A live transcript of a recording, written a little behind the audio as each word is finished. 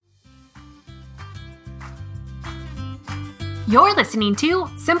You're listening to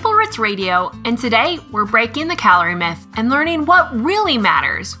Simple Roots Radio, and today we're breaking the calorie myth and learning what really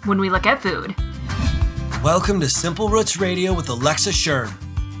matters when we look at food. Welcome to Simple Roots Radio with Alexa Schirm.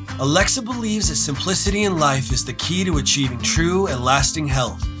 Alexa believes that simplicity in life is the key to achieving true and lasting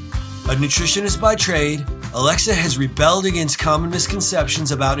health. A nutritionist by trade, Alexa has rebelled against common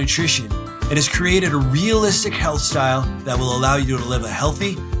misconceptions about nutrition and has created a realistic health style that will allow you to live a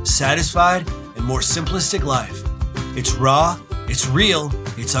healthy, satisfied, and more simplistic life. It's raw, it's real,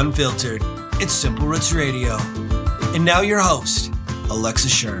 it's unfiltered. It's Simple Roots Radio. And now your host, Alexa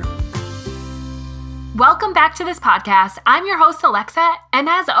Schirm. Welcome back to this podcast. I'm your host, Alexa, and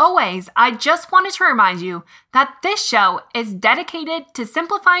as always, I just wanted to remind you that this show is dedicated to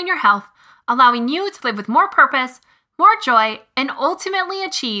simplifying your health, allowing you to live with more purpose, more joy, and ultimately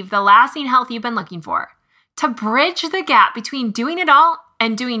achieve the lasting health you've been looking for. To bridge the gap between doing it all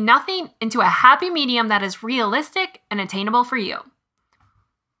and doing nothing into a happy medium that is realistic and attainable for you.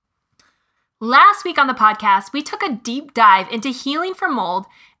 Last week on the podcast, we took a deep dive into healing from mold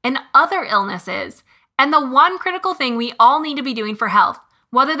and other illnesses, and the one critical thing we all need to be doing for health,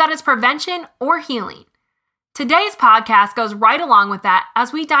 whether that is prevention or healing. Today's podcast goes right along with that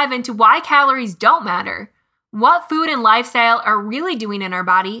as we dive into why calories don't matter, what food and lifestyle are really doing in our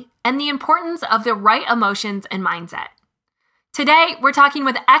body, and the importance of the right emotions and mindset. Today, we're talking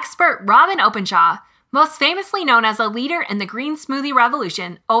with expert Robyn Openshaw, most famously known as a leader in the green smoothie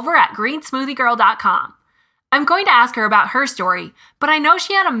revolution over at greensmoothiegirl.com. I'm going to ask her about her story, but I know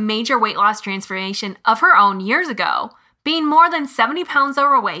she had a major weight loss transformation of her own years ago, being more than 70 pounds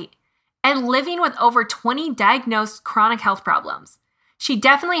overweight and living with over 20 diagnosed chronic health problems. She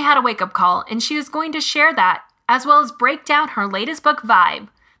definitely had a wake-up call, and she was going to share that, as well as break down her latest book, Vibe,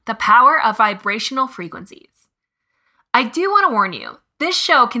 The Power of Vibrational Frequencies. I do want to warn you, this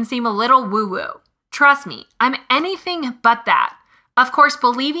show can seem a little woo-woo. Trust me, I'm anything but that. Of course,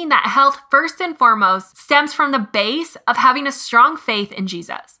 believing that health first and foremost stems from the base of having a strong faith in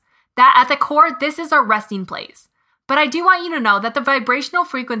Jesus. That at the core, this is our resting place. But I do want you to know that the vibrational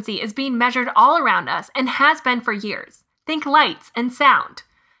frequency is being measured all around us and has been for years. Think lights and sound.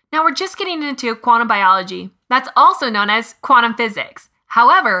 Now we're just getting into quantum biology. That's also known as quantum physics.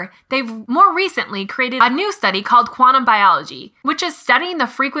 However, they've more recently created a new study called quantum biology, which is studying the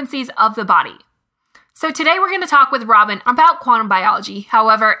frequencies of the body. So today we're going to talk with Robyn about quantum biology.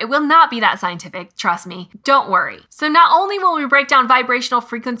 However, it will not be that scientific, trust me. Don't worry. So not only will we break down vibrational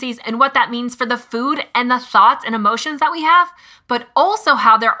frequencies and what that means for the food and the thoughts and emotions that we have, but also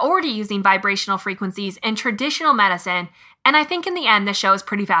how they're already using vibrational frequencies in traditional medicine. And I think in the end, the show is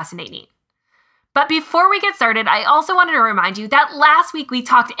pretty fascinating. But before we get started, I also wanted to remind you that last week we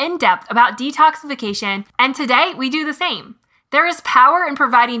talked in depth about detoxification, and today we do the same. There is power in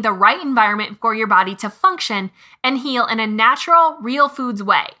providing the right environment for your body to function and heal in a natural, real foods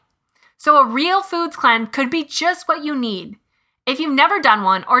way. So a real foods cleanse could be just what you need. If you've never done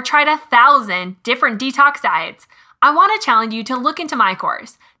one or tried 1,000 different detox diets, I want to challenge you to look into my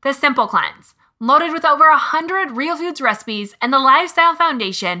course, The Simple Cleanse. Loaded with over 100 real foods recipes and the Lifestyle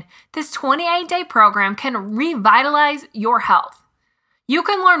Foundation, this 28-day program can revitalize your health. You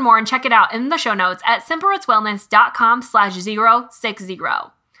can learn more and check it out in the show notes at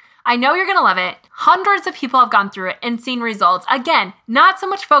simplerootswellness.com/060. I know you're going to love it. Hundreds of people have gone through it and seen results. Again, not so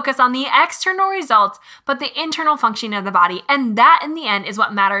much focus on the external results, but the internal functioning of the body. And that in the end is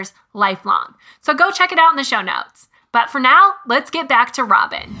what matters lifelong. So go check it out in the show notes. But for now, let's get back to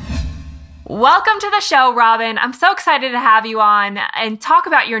Robyn. Welcome to the show, Robyn. I'm so excited to have you on and talk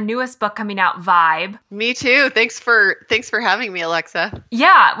about your newest book coming out, Vibe. Me too. Thanks for having me, Alexa.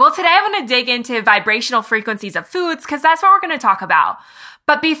 Yeah. Well, today I'm going to dig into vibrational frequencies of foods because that's what we're going to talk about.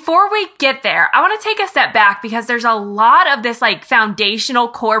 But before we get there, I want to take a step back because there's a lot of this foundational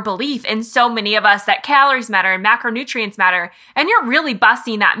core belief in so many of us that calories matter and macronutrients matter. And you're really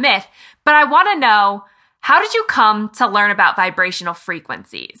busting that myth. But I want to know, how did you come to learn about vibrational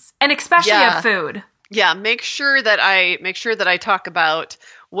frequencies, and especially of food? Yeah, make sure that I talk about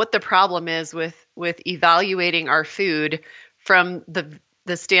what the problem is with evaluating our food from the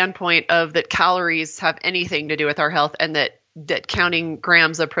standpoint of that calories have anything to do with our health, and that counting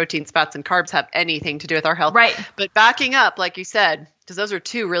grams of proteins, fats, and carbs have anything to do with our health. Right. But backing up, like you said, because those are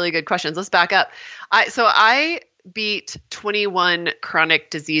two really good questions. Let's back up. I beat 21 chronic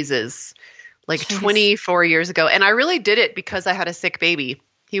diseases. Jeez. 24 years ago. And I really did it because I had a sick baby.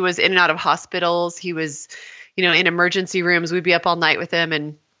 He was in and out of hospitals. He was, in emergency rooms. We'd be up all night with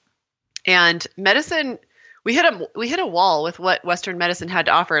him. And medicine, we hit a wall with what Western medicine had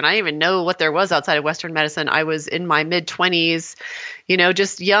to offer. And I didn't even know what there was outside of Western medicine. I was in my mid-20s,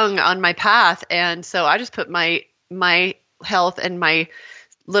 just young on my path. And so I just put my health and my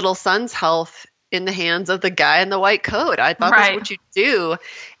little son's health in the hands of the guy in the white coat. I thought that's what you do.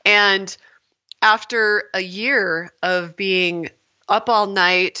 And after a year of being up all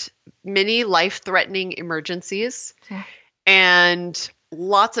night, many life-threatening emergencies, and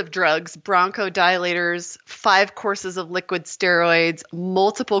lots of drugs, bronchodilators, 5 courses of liquid steroids,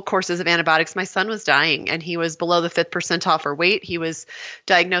 multiple courses of antibiotics. My son was dying, and he was below the 5th percentile for weight. He was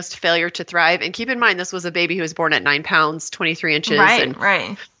diagnosed failure to thrive. And keep in mind, this was a baby who was born at 9 pounds, 23 inches.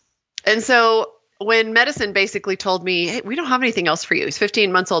 Right. And so when medicine basically told me, hey, we don't have anything else for you. He's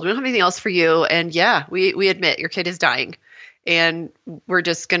 15 months old. We don't have anything else for you. And yeah, we admit your kid is dying, and we're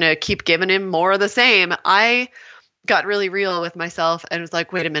just going to keep giving him more of the same. I got really real with myself and was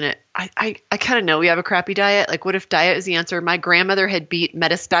like, wait a minute, I kind of know we have a crappy diet. Like, what if diet is the answer? My grandmother had beat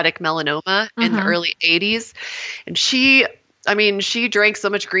metastatic melanoma in the early 80s. And she drank so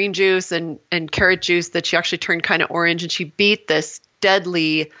much green juice and carrot juice that she actually turned kind of orange, and she beat this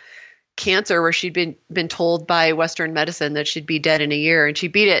deadly cancer where she'd been told by Western medicine that she'd be dead in a year. And she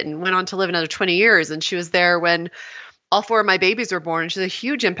beat it and went on to live another 20 years. And she was there when all 4 of my babies were born, and she had a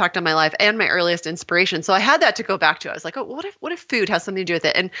huge impact on my life and my earliest inspiration. So I had that to go back to. I was like, oh, what if food has something to do with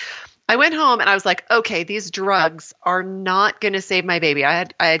it? And I went home and I was like, okay, these drugs are not going to save my baby. I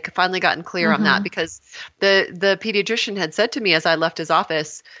had finally gotten clear on that, because the pediatrician had said to me as I left his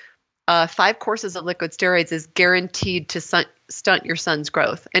office, 5 courses of liquid steroids is guaranteed to stunt your son's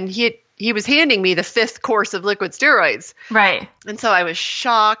growth. And he was handing me the 5th course of liquid steroids. Right. And so I was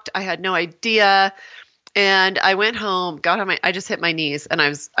shocked. I had no idea. And I went home, I just hit my knees, and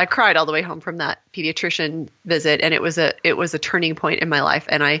I cried all the way home from that pediatrician visit. And it was a turning point in my life.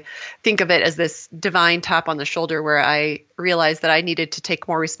 And I think of it as this divine tap on the shoulder where I realized that I needed to take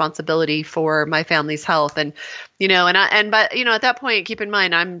more responsibility for my family's health. And, but at that point, keep in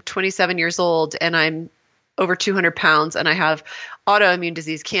mind, I'm 27 years old and I'm over 200 pounds, and I have autoimmune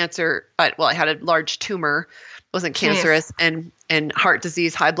disease, cancer. I had a large tumor, wasn't cancerous, and heart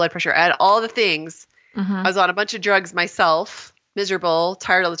disease, high blood pressure. I had all the things. I was on a bunch of drugs myself, miserable,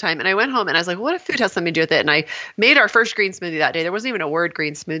 tired all the time. And I went home and I was like, what if food has something to do with it? And I made our first green smoothie that day. There wasn't even a word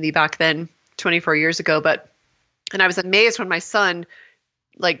green smoothie back then, 24 years ago. And I was amazed when my son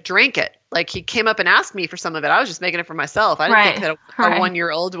drank it. He came up and asked me for some of it. I was just making it for myself. I didn't think that a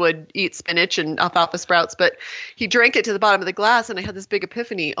 1-year-old would eat spinach and alfalfa sprouts, but he drank it to the bottom of the glass, and I had this big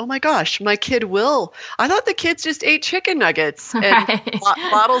epiphany. Oh my gosh, my kid will. I thought the kids just ate chicken nuggets and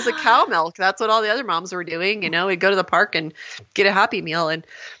bottles of cow milk. That's what all the other moms were doing. We'd go to the park and get a Happy Meal. And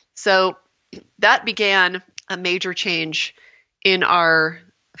so that began a major change in our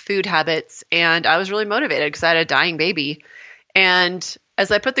food habits. And I was really motivated because I had a dying baby. And as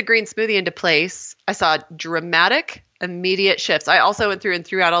I put the green smoothie into place, I saw dramatic, immediate shifts. I also went through and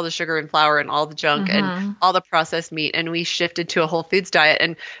threw out all the sugar and flour and all the junk and all the processed meat, and we shifted to a whole foods diet.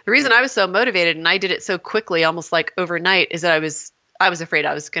 And the reason I was so motivated, and I did it so quickly, almost like overnight, is that I was afraid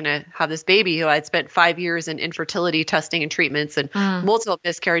I was going to have this baby who I'd spent 5 years in infertility testing and treatments and multiple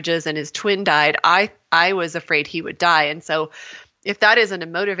miscarriages, and his twin died. I was afraid he would die. And so if that isn't a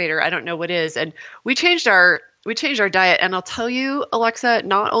motivator, I don't know what is. And we changed our diet. And I'll tell you, Alexa,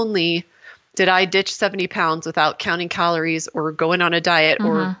 not only did I ditch 70 pounds without counting calories or going on a diet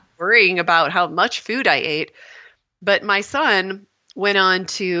or worrying about how much food I ate, but my son went on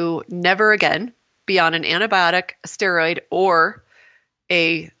to never again be on an antibiotic, a steroid, or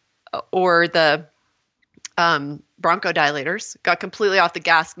the bronchodilators, got completely off the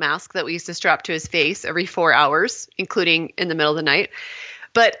gas mask that we used to strap to his face every 4 hours, including in the middle of the night.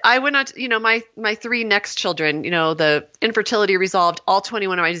 But I went on to, my 3 next children, the infertility resolved, all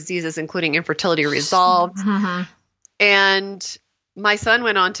 21 of my diseases, including infertility resolved. And my son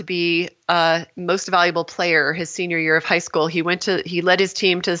went on to be most valuable player his senior year of high school. He led his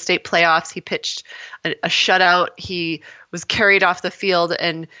team to the state playoffs. He pitched a shutout. He was carried off the field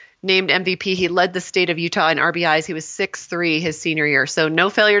and named MVP. He led the state of Utah in RBIs. He was 6'3" his senior year. So no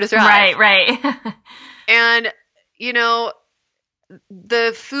failure to thrive. Right. And,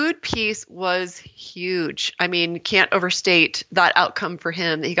 the food piece was huge. I mean, can't overstate that outcome for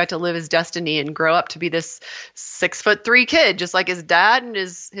him. He got to live his destiny and grow up to be this 6'3" kid, just like his dad and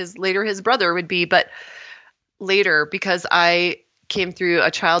his brother would be. But later, because I came through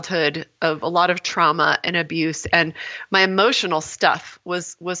a childhood of a lot of trauma and abuse, and my emotional stuff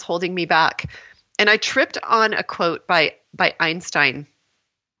was holding me back. And I tripped on a quote by Einstein.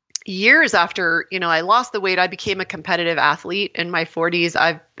 Years after, I lost the weight, I became a competitive athlete in my 40s.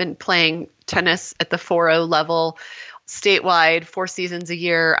 I've been playing tennis at the 4.0 level statewide, 4 seasons a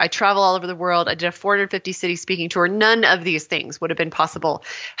year. I travel all over the world. I did a 450 city speaking tour. None of these things would have been possible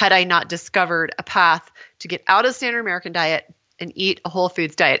had I not discovered a path to get out of the standard American diet and eat a whole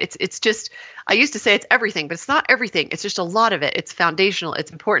foods diet. It's just, I used to say it's everything, but it's not everything. It's just a lot of it. It's foundational.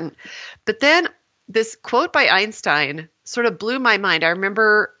 It's important. But then this quote by Einstein sort of blew my mind. I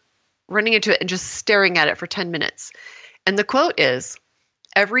remember running into it and just staring at it for 10 minutes. And the quote is,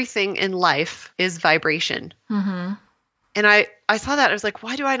 everything in life is vibration. Mm-hmm. And I saw that. I was like,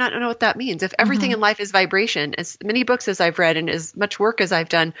 why do I not know what that means? If everything in life is vibration, as many books as I've read and as much work as I've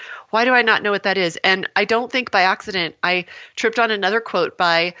done, why do I not know what that is? And I don't think by accident I tripped on another quote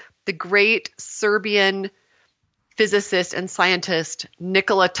by the great Serbian physicist and scientist,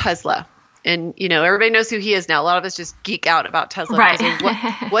 Nikola Tesla. And, everybody knows who he is now. A lot of us just geek out about Tesla.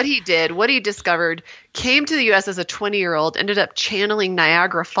 Right. What he did, what he discovered, came to the U.S. as a 20-year-old, ended up channeling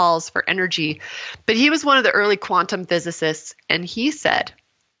Niagara Falls for energy. But he was one of the early quantum physicists. And he said,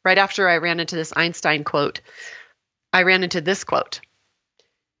 right after I ran into this Einstein quote, I ran into this quote.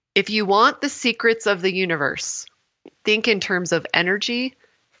 If you want the secrets of the universe, think in terms of energy,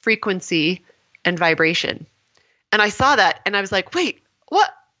 frequency, and vibration. And I saw that and I was like, wait, what?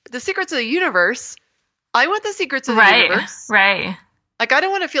 The secrets of the universe? I want the secrets of the universe. Right. Like, I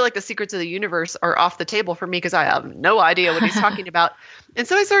don't want to feel like the secrets of the universe are off the table for me because I have no idea what he's talking about. And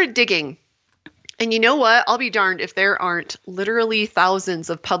so I started digging. And you know what? I'll be darned if there aren't literally thousands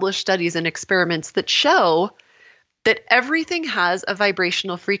of published studies and experiments that show that everything has a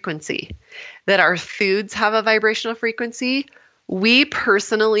vibrational frequency, that our foods have a vibrational frequency. We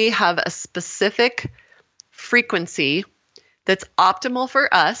personally have a specific frequency that's optimal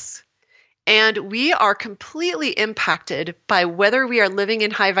for us. And we are completely impacted by whether we are living in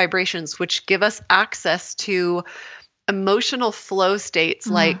high vibrations, which give us access to emotional flow states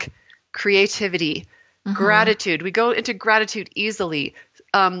like creativity, gratitude. We go into gratitude easily,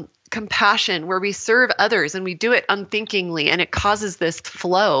 compassion, where we serve others and we do it unthinkingly. And it causes this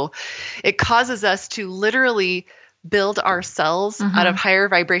flow. It causes us to literally build ourselves out of higher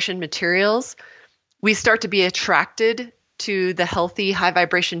vibration materials. We start to be attracted to the healthy, high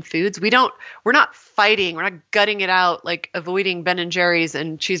vibration foods. We're not fighting. We're not gutting it out, like avoiding Ben and Jerry's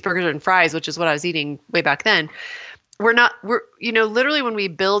and cheeseburgers and fries, which is what I was eating way back then. We're literally when we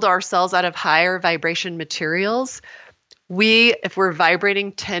build ourselves out of higher vibration materials, if we're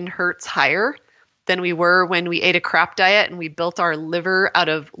vibrating 10 hertz higher than we were when we ate a crap diet and we built our liver out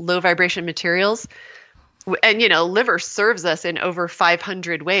of low vibration materials. And, liver serves us in over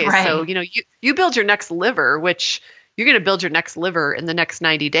 500 ways. Right. So, you build your next liver, which you're going to build your next liver in the next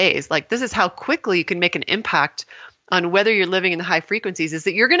 90 days. Like, this is how quickly you can make an impact on whether you're living in the high frequencies, is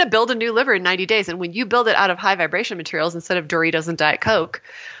that you're going to build a new liver in 90 days. And when you build it out of high vibration materials instead of Doritos and Diet Coke,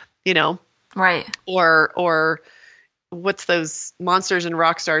 right. Or what's those Monsters and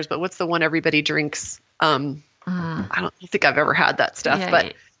Rock Stars, but what's the one everybody drinks? I don't think I've ever had that stuff,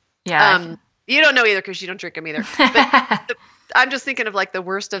 but you don't know either because you don't drink them either. But I'm just thinking of like the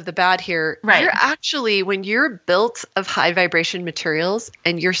worst of the bad here. Right. You're actually, when you're built of high vibration materials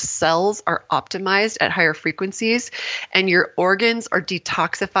and your cells are optimized at higher frequencies and your organs are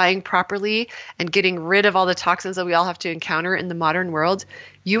detoxifying properly and getting rid of all the toxins that we all have to encounter in the modern world,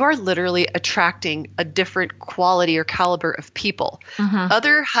 you are literally attracting a different quality or caliber of people.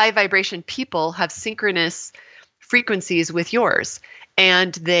 Other high vibration people have synchronous frequencies with yours,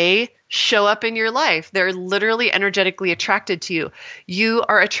 and they show up in your life. They're literally energetically attracted to you. You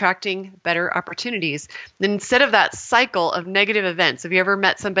are attracting better opportunities. And instead of that cycle of negative events, have you ever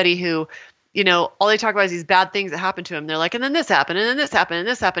met somebody who, all they talk about is these bad things that happen to them? They're like, and then this happened, and then this happened, and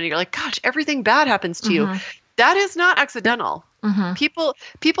this happened. And you're like, gosh, everything bad happens to you. That is not accidental. People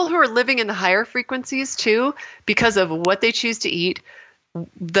who are living in the higher frequencies too, because of what they choose to eat,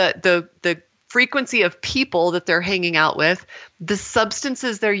 the frequency of people that they're hanging out with, the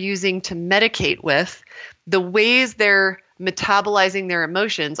substances they're using to medicate with, the ways they're metabolizing their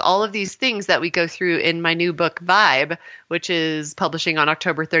emotions, all of these things that we go through in my new book, Vibe, which is publishing on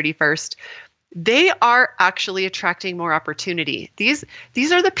October 31st, they are actually attracting more opportunity. These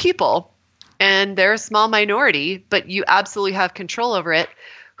are the people, and they're a small minority, but you absolutely have control over it,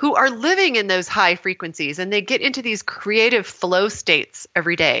 who are living in those high frequencies, and they get into these creative flow states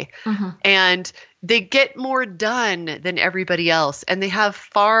every day. And they get more done than everybody else, and they have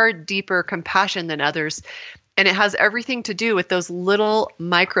far deeper compassion than others. And it has everything to do with those little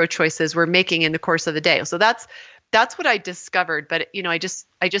micro choices we're making in the course of the day. So that's what I discovered. But I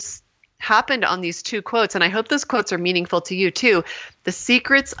just happened on these two quotes, and I hope those quotes are meaningful to you too. The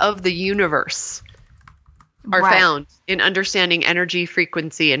secrets of the universe are found in understanding energy,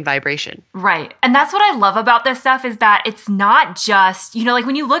 frequency, and vibration. Right. And that's what I love about this stuff is that it's not just, like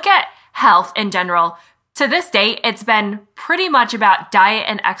when you look at health in general, to this day, it's been pretty much about diet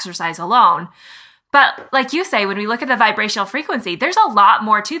and exercise alone. But like you say, when we look at the vibrational frequency, there's a lot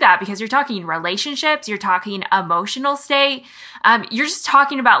more to that because you're talking relationships, you're talking emotional state, you're just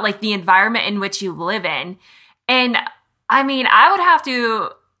talking about like the environment in which you live in. And I mean, I would have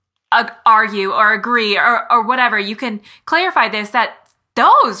to argue or agree or whatever. You can clarify this, that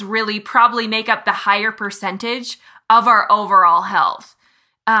those really probably make up the higher percentage of our overall health.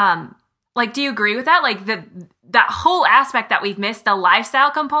 Like, do you agree with that? Like that whole aspect that we've missed, the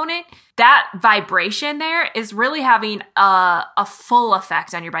lifestyle component, that vibration there is really having a full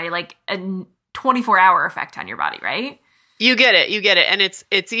effect on your body, like a 24-hour effect on your body, right? You get it. And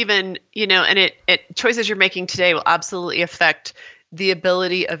it's even, and it choices you're making today will absolutely affect the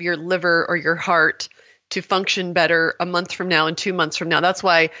ability of your liver or your heart to function better a month from now and 2 months from now. That's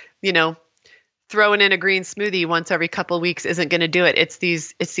why, throwing in a green smoothie once every couple of weeks isn't going to do it. It's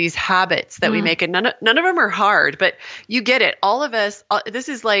these habits that we make, and none of them are hard, but you get it. All of us, this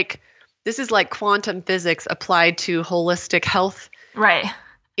is like quantum physics applied to holistic health. Right.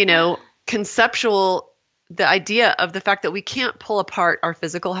 Conceptual, the idea of the fact that we can't pull apart our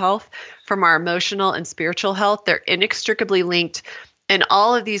physical health from our emotional and spiritual health. They're inextricably linked, and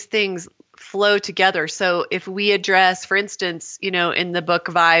all of these things flow together. So if we address, for instance, in the book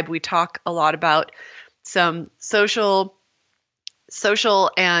Vibe, we talk a lot about some social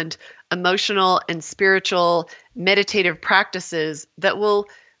and emotional and spiritual meditative practices that will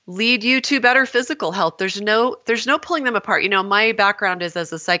lead you to better physical health. There's no pulling them apart. My background is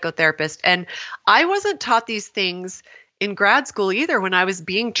as a psychotherapist, and I wasn't taught these things in grad school either when I was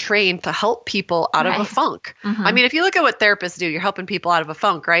being trained to help people out of a funk. Mm-hmm. I mean, if you look at what therapists do, you're helping people out of a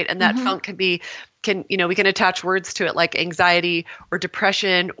funk, right? And that funk we can attach words to it like anxiety or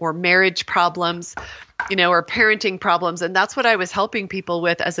depression or marriage problems, or parenting problems. And that's what I was helping people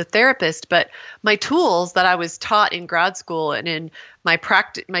with as a therapist. But my tools that I was taught in grad school and in my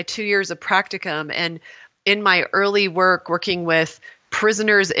 2 years of practicum and in my early work working with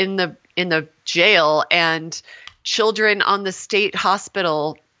prisoners in the jail and children on the state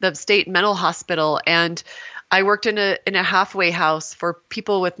hospital, the state mental hospital, and I worked in a halfway house for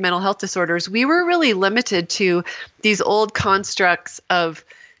people with mental health disorders. We were really limited to these old constructs of,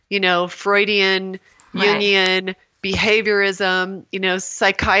 Freudian, Jungian, behaviorism.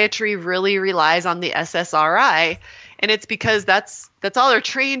 Psychiatry really relies on the SSRI, and it's because that's all they're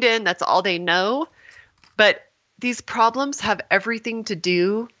trained in, that's all they know. But these problems have everything to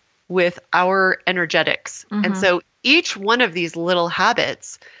do with our energetics. Mm-hmm. And so each one of these little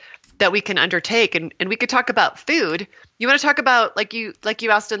habits that we can undertake, and we could talk about food. You want to talk about, like you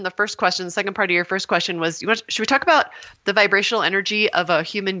asked in the first question, the second part of your first question was, should we talk about the vibrational energy of a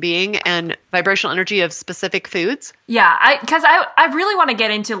human being and vibrational energy of specific foods? Yeah, because I really want to get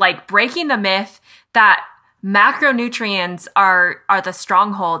into like breaking the myth that macronutrients are the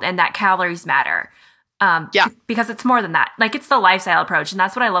stronghold and that calories matter. Because it's more than that. Like, it's the lifestyle approach, and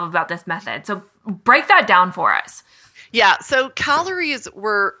that's what I love about this method. So break that down for us. Yeah. So calories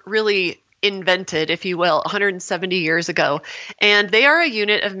were really invented, if you will, 170 years ago, and they are a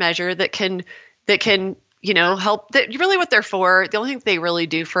unit of measure that can help. That really what they're for. The only thing they really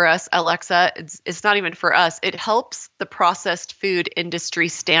do for us, Alexa, it's not even for us. It helps the processed food industry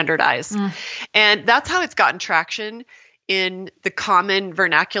standardize, and that's how it's gotten traction in the common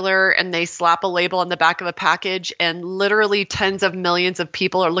vernacular, and they slap a label on the back of a package, and literally tens of millions of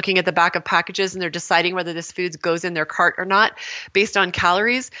people are looking at the back of packages and they're deciding whether this food goes in their cart or not based on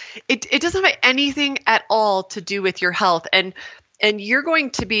calories. It doesn't have anything at all to do with your health. And you're going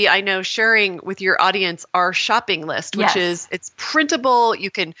to be, I know, sharing with your audience our shopping list, which is, it's printable.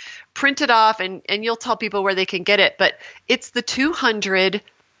 You can print it off and you'll tell people where they can get it. But it's the 200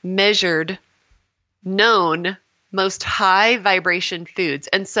 measured, known, most high vibration foods.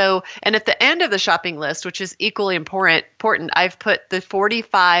 And at the end of the shopping list, which is equally important, I've put the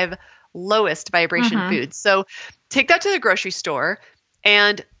 45 lowest vibration foods. So take that to the grocery store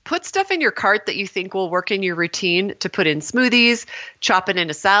and put stuff in your cart that you think will work in your routine to put in smoothies, chop it in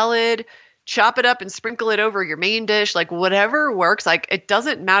a salad, chop it up and sprinkle it over your main dish, like whatever works. Like, it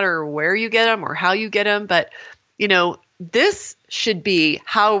doesn't matter where you get them or how you get them, but this should be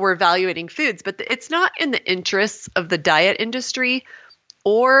how we're evaluating foods, but it's not in the interests of the diet industry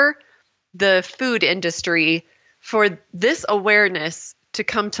or the food industry for this awareness to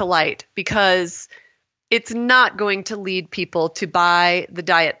come to light, because it's not going to lead people to buy the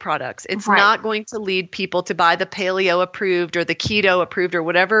diet products. It's not going to lead people to buy the paleo approved or the keto approved or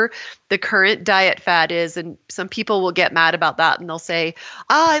whatever the current diet fad is. And some people will get mad about that and they'll say,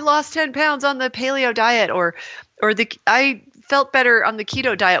 I lost 10 pounds on the paleo diet or I felt better on the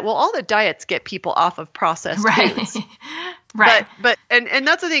keto diet. Well, all the diets get people off of processed foods. Right. But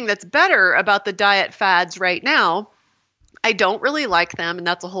that's the thing that's better about the diet fads right now. I don't really like them, and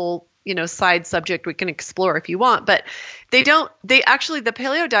that's a whole side subject we can explore if you want, but the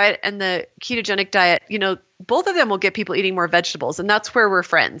paleo diet and the ketogenic diet, both of them will get people eating more vegetables. And that's where we're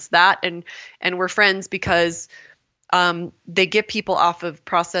friends, and we're friends because they get people off of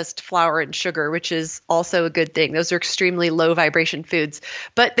processed flour and sugar, which is also a good thing. Those are extremely low vibration foods,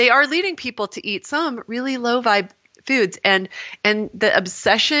 but they are leading people to eat some really low vibe foods. And the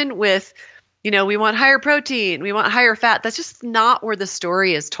obsession with we want higher protein, we want higher fat. That's just not where the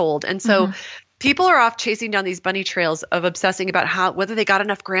story is told. And so people are off chasing down these bunny trails of obsessing about whether they got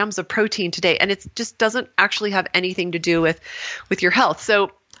enough grams of protein today. And it just doesn't actually have anything to do with your health.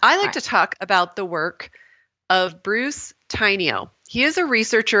 So I like to talk about the work of Bruce Tainio. He is a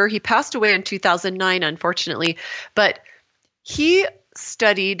researcher. He passed away in 2009, unfortunately, but he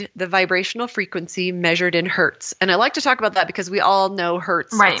studied the vibrational frequency measured in hertz. And I like to talk about that because we all know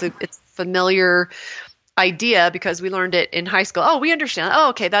hertz. Right. It's a familiar idea because we learned it in high school. Oh, we understand. Oh,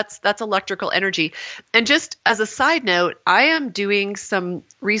 okay, that's electrical energy. And just as a side note, I am doing some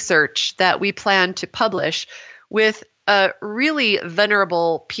research that we plan to publish with a really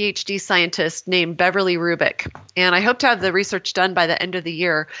venerable PhD scientist named Beverly Rubik. And I hope to have the research done by the end of the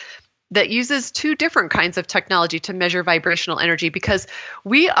year that uses two different kinds of technology to measure vibrational energy, because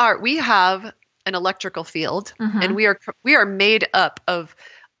we have an electrical field and we are made up of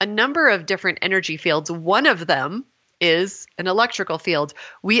a number of different energy fields. One of them is an electrical field.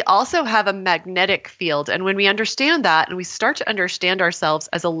 We also have a magnetic field. And when we understand that and we start to understand ourselves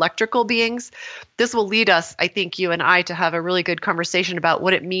as electrical beings, this will lead us, I think, you and I, to have a really good conversation about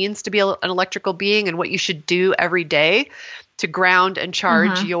what it means to be an electrical being and what you should do every day to ground and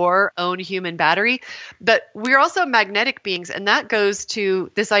charge your own human battery. But we're also magnetic beings. And that goes to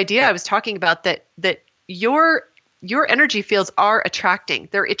this idea I was talking about that your energy fields are attracting.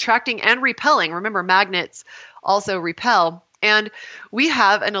 They're attracting and repelling. Remember, magnets also repel. And we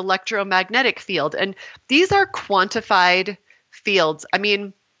have an electromagnetic field. And these are quantified fields. I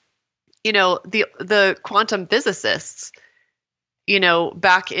mean, the quantum physicists,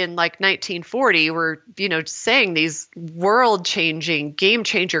 back in like 1940 were, saying these world-changing,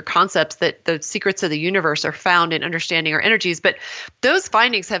 game-changer concepts that the secrets of the universe are found in understanding our energies. But those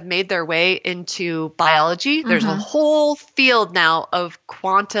findings have made their way into biology. There's a whole field now of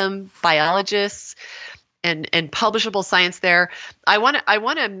quantum biologists and publishable science there. I want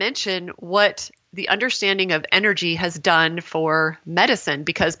to mention what the understanding of energy has done for medicine,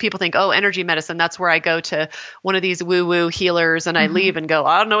 because people think, oh, energy medicine, that's where I go to one of these woo-woo healers and I leave and go,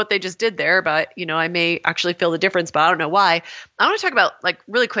 I don't know what they just did there, but I may actually feel the difference, but I don't know why. I want to talk about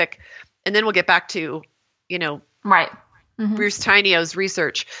really quick, and then we'll get back to, Bruce Tainio's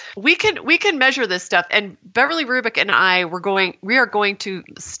research. We can measure this stuff. And Beverly Rubik and I we are going to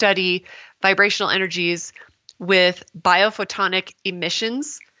study vibrational energies with biophotonic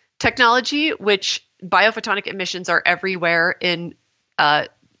emissions technology, which biophotonic emissions are everywhere in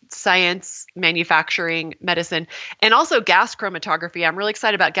science, manufacturing, medicine, and also gas chromatography. I'm really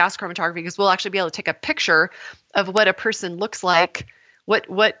excited about gas chromatography because we'll actually be able to take a picture of what a person looks like, what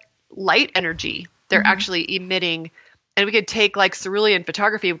light energy they're actually emitting. And we could take like cerulean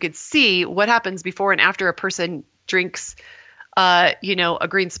photography. We could see what happens before and after a person drinks, a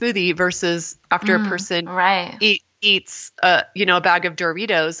green smoothie versus after a person eats, a bag of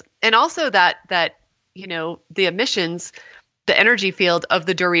Doritos. And also that the emissions, the energy field of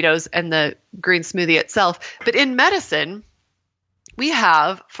the Doritos and the green smoothie itself. But in medicine, we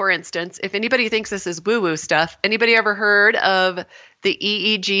have, for instance, if anybody thinks this is woo-woo stuff, anybody ever heard of the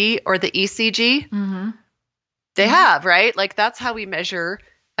EEG or the ECG? They have, right? Like that's how we measure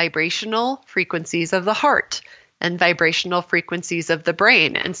vibrational frequencies of the heart and vibrational frequencies of the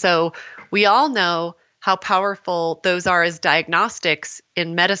brain. And so we all know how powerful those are as diagnostics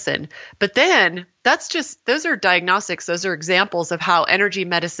in medicine. But then those are diagnostics. Those are examples of how energy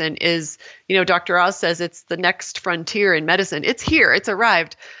medicine is, Dr. Oz says it's the next frontier in medicine. It's here, it's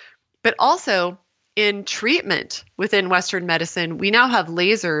arrived. But also in treatment within Western medicine, we now have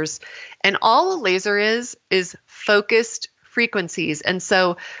lasers, and all a laser is focused frequencies. And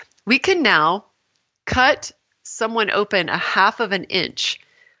so we can now cut someone open a half of an inch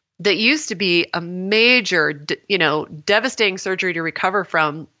that used to be a major, devastating surgery to recover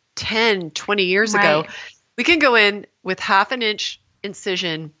from 10, 20 years ago. We can go in with 1/2 inch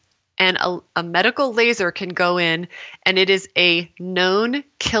incision, and a medical laser can go in, and it is a known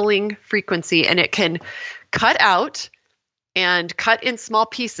killing frequency, and it can cut out and cut in small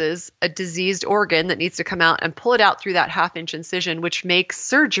pieces a diseased organ that needs to come out and pull it out through that 1/2 inch incision, which makes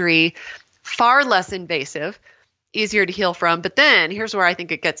surgery far less invasive, easier to heal from. But then here's where I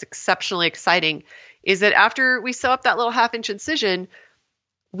think it gets exceptionally exciting, is that after we sew up that little 1/2 inch incision,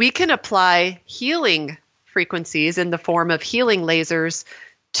 we can apply healing frequencies in the form of healing lasers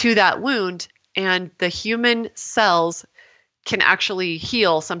to that wound, and the human cells can actually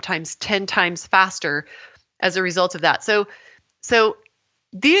heal sometimes 10 times faster as a result of that. So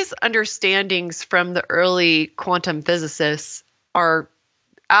these understandings from the early quantum physicists are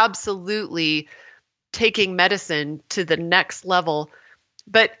absolutely taking medicine to the next level.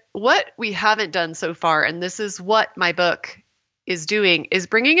 But what we haven't done so far, and this is what my book is doing, is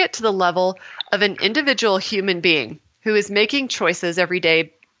bringing it to the level of an individual human being who is making choices every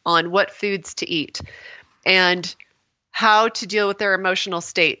day on what foods to eat and how to deal with their emotional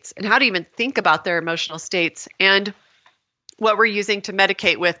states and how to even think about their emotional states and what we're using to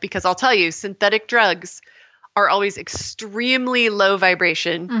medicate with. Because I'll tell you, synthetic drugs are always extremely low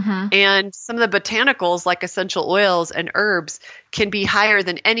vibration, and some of the botanicals like essential oils and herbs can be higher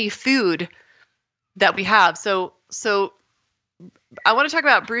than any food that we have. So I want to talk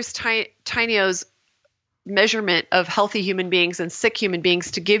about Bruce Tainio's measurement of healthy human beings and sick human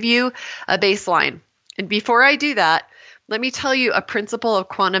beings to give you a baseline. And before I do that, let me tell you a principle of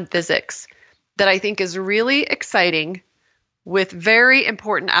quantum physics that I think is really exciting with very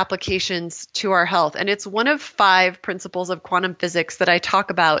important applications to our health. And it's one of 5 principles of quantum physics that I talk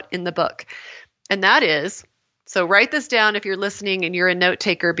about in the book. And that is, so write this down if you're listening and you're a note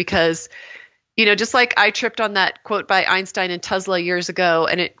taker, because just like I tripped on that quote by Einstein and Tesla years ago,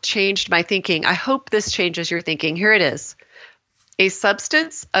 and it changed my thinking. I hope this changes your thinking. Here it is. A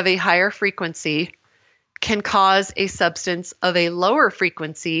substance of a higher frequency can cause a substance of a lower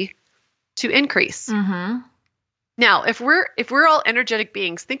frequency to increase. Now, if we're all energetic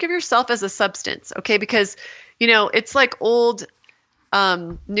beings, think of yourself as a substance, okay? Because, it's like old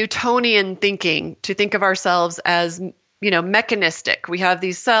Newtonian thinking to think of ourselves as mechanistic. We have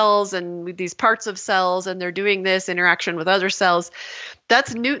these cells and these parts of cells, and they're doing this interaction with other cells.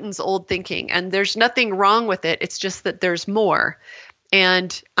 That's Newton's old thinking, and there's nothing wrong with it. It's just that there's more.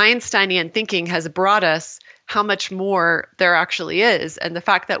 And Einsteinian thinking has brought us how much more there actually is, and the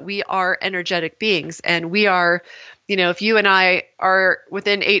fact that we are energetic beings, and we are, if you and I are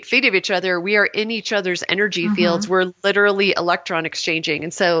within 8 feet of each other, we are in each other's energy fields. We're literally electron exchanging.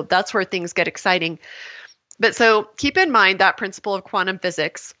 And so that's where things get exciting. But so keep in mind that principle of quantum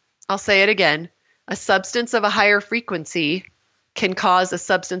physics. I'll say it again. A substance of a higher frequency can cause a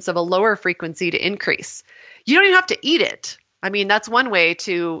substance of a lower frequency to increase. You don't even have to eat it. I mean, that's one way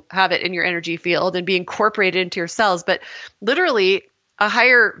to have it in your energy field and be incorporated into your cells. But literally, a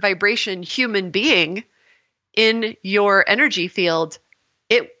higher vibration human being in your energy field,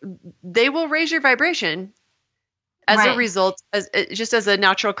 they will raise your vibration as a result, just as a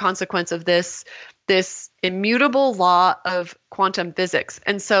natural consequence of this immutable law of quantum physics.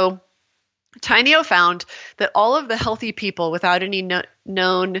 And so Tainio found that all of the healthy people without any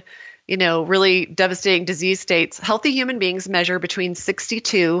known, really devastating disease states, healthy human beings measure between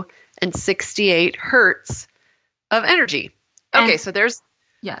 62 and 68 hertz of energy. Okay, so there's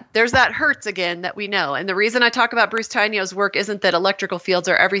that hertz again that we know. And the reason I talk about Bruce Tainio's work isn't that electrical fields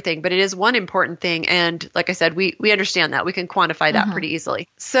are everything, but it is one important thing. And like I said, we understand that. We can quantify that pretty easily.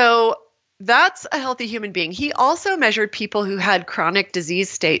 So that's a healthy human being. He also measured people who had chronic disease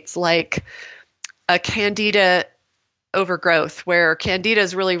states like a candida overgrowth, where candida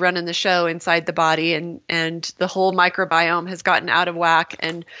is really running the show inside the body, and the whole microbiome has gotten out of whack,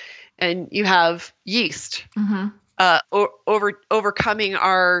 and you have yeast overcoming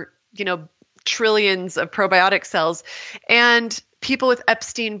our trillions of probiotic cells, and people with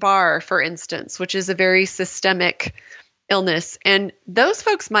Epstein-Barr, for instance, which is a very systemic illness, and those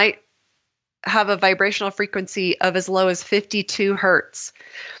folks might have a vibrational frequency of as low as 52 hertz.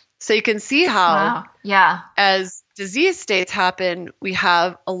 So you can see how, as disease states happen, we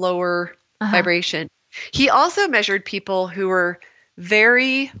have a lower vibration. He also measured people who were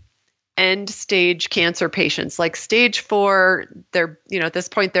very end stage cancer patients, like stage 4, they're, at this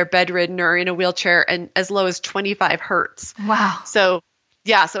point they're bedridden or in a wheelchair, and as low as 25 hertz. Wow. So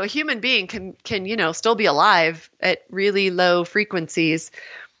a human being can still be alive at really low frequencies.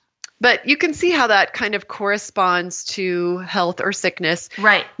 But you can see how that kind of corresponds to health or sickness.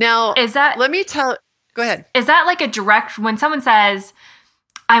 Right. Now, go ahead. Is that like a direct, when someone says,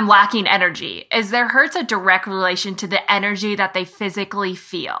 I'm lacking energy. Is their hurts a direct relation to the energy that they physically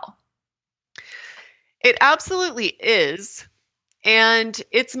feel? It absolutely is. And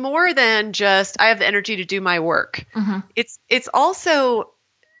it's more than just, I have the energy to do my work. Mm-hmm. It's also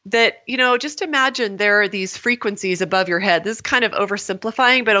that, just imagine there are these frequencies above your head. This is kind of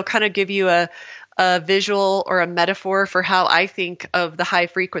oversimplifying, but it'll kind of give you a visual or a metaphor for how I think of the high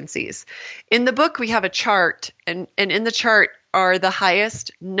frequencies. In the book, we have a chart, and in the chart are the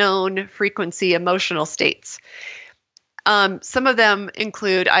highest known frequency emotional states. Some of them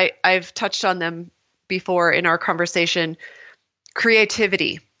include, I've touched on them before in our conversation,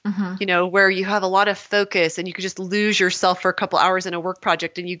 creativity, where you have a lot of focus and you could just lose yourself for a couple hours in a work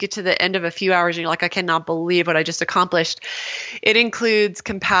project and you get to the end of a few hours and you're like, I cannot believe what I just accomplished. It includes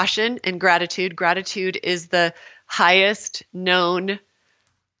compassion and gratitude. Gratitude is the highest known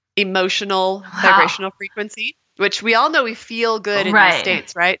emotional vibrational frequency, which we all know we feel good in these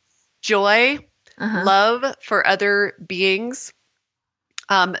states, right? Joy, love for other beings,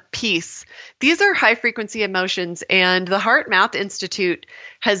 peace. These are high frequency emotions, and the Heart Math Institute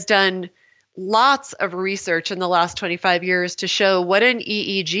has done lots of research in the last 25 years to show what an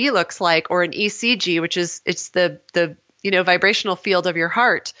EEG looks like, or an ECG, which is the vibrational field of your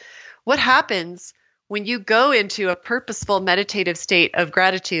heart. What happens when you go into a purposeful meditative state of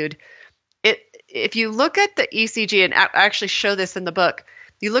gratitude? If you look at the ECG, and I actually show this in the book,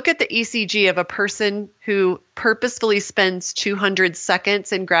 you look at the ECG of a person who purposefully spends 200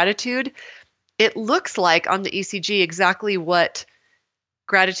 seconds in gratitude, it looks like on the ECG exactly what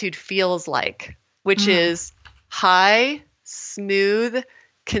gratitude feels like, which is high, smooth,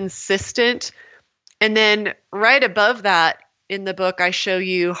 consistent. And then right above that in the book, I show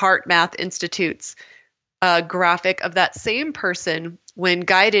you Heart Math Institute's graphic of that same person when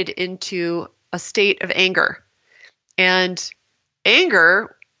guided into a state of anger. And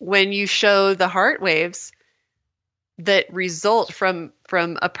anger, when you show the heart waves that result from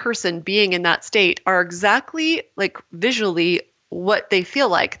a person being in that state, are exactly like visually what they feel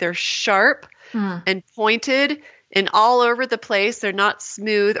like. They're sharp and pointed and all over the place. They're not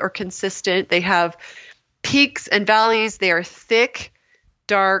smooth or consistent. They have peaks and valleys. They are thick,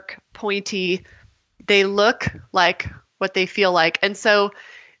 dark, pointy. They look like what they feel like. And so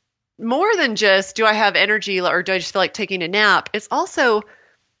more than just, do I have energy or do I just feel like taking a nap? It's also,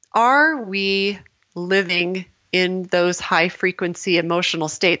 are we living in those high frequency emotional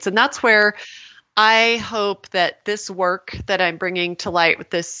states? And that's where I hope that this work that I'm bringing to light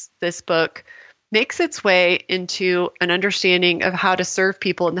with this book makes its way into an understanding of how to serve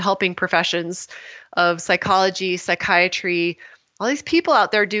people in the helping professions of psychology, psychiatry, all these people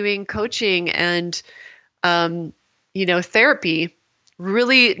out there doing coaching and, therapy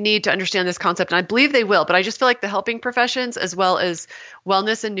really need to understand this concept. And I believe they will, but I just feel like the helping professions as well as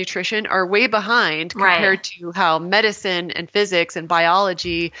wellness and nutrition are way behind compared to how medicine and physics and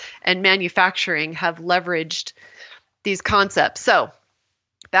biology and manufacturing have leveraged these concepts. So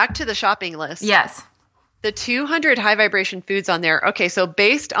back to the shopping list. Yes. The 200 high vibration foods on there. Okay. So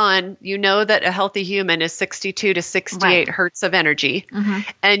based on, that a healthy human is 62 to 68 hertz of energy. And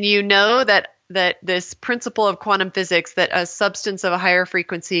that this principle of quantum physics, that a substance of a higher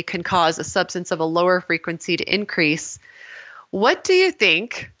frequency can cause a substance of a lower frequency to increase. What do you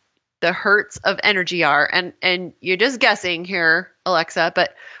think the hertz of energy are? And you're just guessing here, Alexa,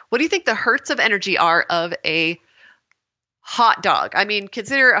 but what do you think the hertz of energy are of a hot dog? I mean,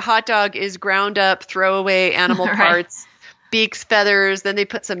 consider a hot dog is ground up, throwaway animal parts, beaks, feathers, then they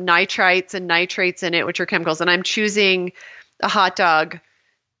put some nitrites and nitrates in it, which are chemicals. And I'm choosing a hot dog,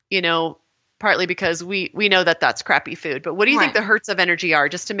 partly because we know that that's crappy food. But what do you think the hertz of energy are,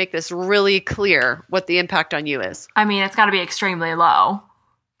 just to make this really clear what the impact on you is? I mean, it's got to be extremely low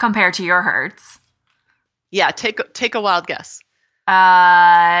compared to your hertz. Yeah, take a wild guess.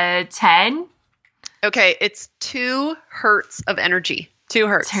 10? Okay, it's 2 hertz of energy. 2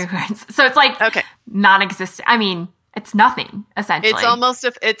 hertz. 2 hertz. So it's like non-existent. I mean, it's nothing, essentially.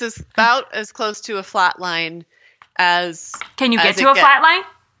 It's about as close to a flat line as... Can you get to a flat line?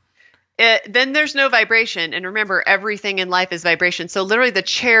 Then there's no vibration. And remember, everything in life is vibration. So literally the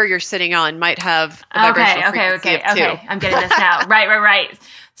chair you're sitting on might have a vibrational frequency of 2. Okay. I'm getting this now. Right.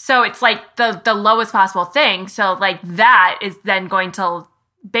 So it's like the lowest possible thing. So like that is then going to,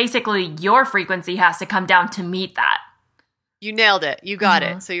 basically your frequency has to come down to meet that. You nailed it. You got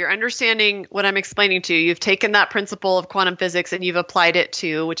it. So you're understanding what I'm explaining to you. You've taken that principle of quantum physics and you've applied it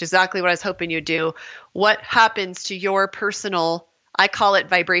to, which is exactly what I was hoping you'd do. What happens to your personal, I call it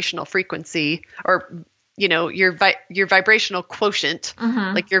vibrational frequency, or your vibrational quotient,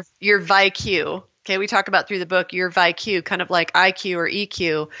 like your VIQ, okay, we talk about through the book, your VIQ, kind of like IQ or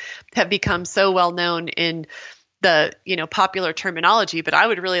EQ, have become so well known in the, popular terminology. But I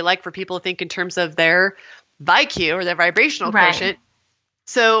would really like for people to think in terms of their VIQ or their vibrational quotient.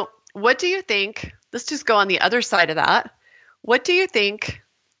 So what do you think? Let's just go on the other side of that. What do you think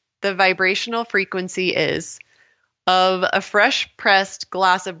the vibrational frequency is of a fresh pressed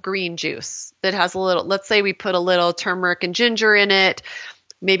glass of green juice that has a little, let's say we put a little turmeric and ginger in it.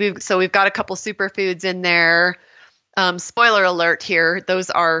 Maybe, so we've got a couple superfoods in there. Spoiler alert here. Those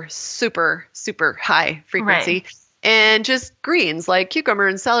are super, super high frequency. Right. And just greens like cucumber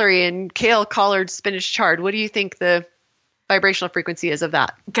and celery and kale, collard, spinach, chard. What do you think the vibrational frequency is of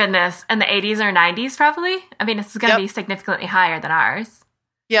that? Goodness. In the 80s or 90s, probably? I mean, this is going to be significantly higher than ours.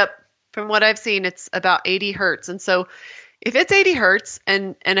 Yep. From what I've seen, it's about 80 hertz. And so if it's 80 hertz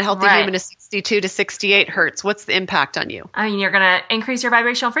and a healthy human is 62 to 68 hertz, what's the impact on you? I mean, you're going to increase your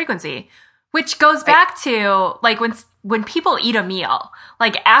vibrational frequency, which goes back to like when people eat a meal,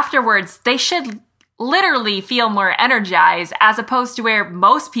 like afterwards, they should literally feel more energized, as opposed to where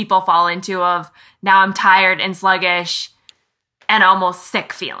most people fall into of now I'm tired and sluggish and almost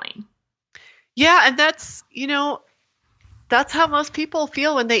sick feeling. Yeah. And that's, that's how most people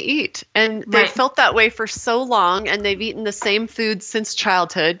feel when they eat. And they've felt that way for so long, and they've eaten the same food since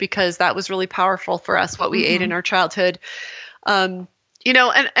childhood because that was really powerful for us, what we ate in our childhood. And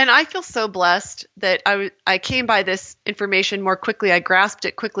I feel so blessed that I came by this information more quickly. I grasped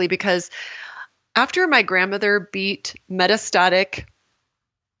it quickly because after my grandmother beat metastatic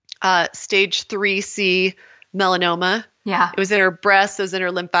stage 3C melanoma, it was in her breast, it was in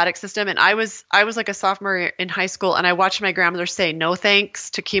her lymphatic system. And I was like a sophomore in high school, and I watched my grandmother say no thanks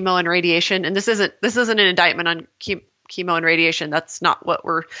to chemo and radiation. And this isn't an indictment on chemo and radiation. That's not what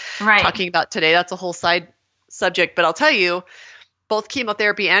we're talking about today. That's a whole side subject. But I'll tell you, both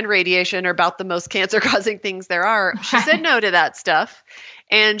chemotherapy and radiation are about the most cancer-causing things there are. She said no to that stuff.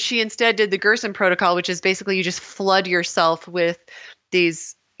 And she instead did the Gerson protocol, which is basically you just flood yourself with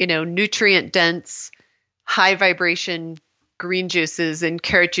these, nutrient-dense, high vibration green juices and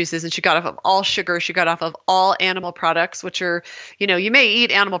carrot juices. And she got off of all sugar. She got off of all animal products, which are, you may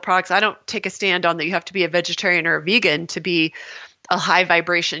eat animal products. I don't take a stand on that you have to be a vegetarian or a vegan to be a high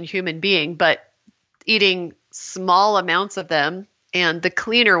vibration human being, but eating small amounts of them, and the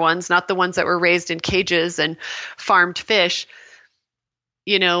cleaner ones, not the ones that were raised in cages and farmed fish,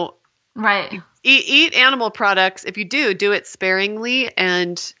 eat animal products. If you do it sparingly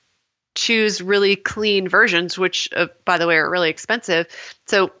and choose really clean versions, which, by the way, are really expensive.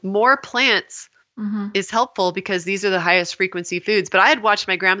 So more plants is helpful because these are the highest frequency foods. But I had watched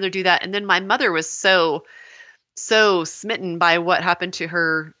my grandmother do that. And then my mother was so smitten by what happened to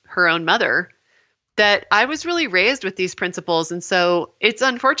her own mother that I was really raised with these principles. And so it's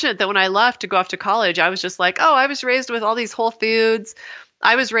unfortunate that when I left to go off to college, I was just like, oh, I was raised with all these whole foods.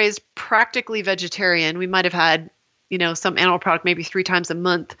 I was raised practically vegetarian. We might have had, some animal product maybe 3 times a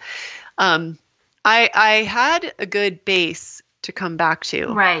month. I had a good base to come back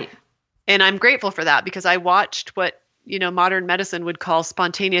to. Right. And I'm grateful for that because I watched what, modern medicine would call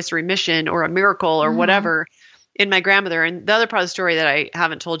spontaneous remission or a miracle or whatever in my grandmother. And the other part of the story that I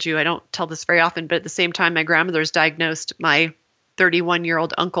haven't told you, I don't tell this very often, but at the same time my grandmother's diagnosed, my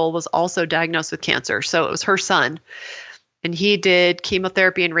 31-year-old uncle was also diagnosed with cancer. So it was her son. And he did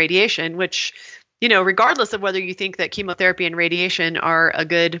chemotherapy and radiation, which, regardless of whether you think that chemotherapy and radiation are a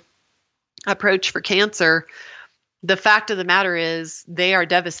good approach for cancer, the fact of the matter is they are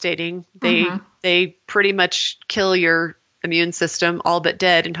devastating. They pretty much kill your immune system all but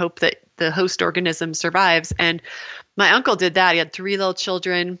dead and hope that the host organism survives. And my uncle did that. He had 3 little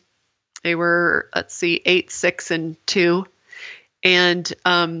children. They were, 8, 6, and 2. And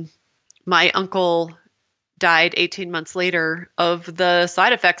my uncle died 18 months later of the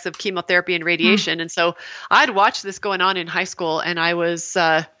side effects of chemotherapy and radiation. And so I'd watched this going on in high school, and I was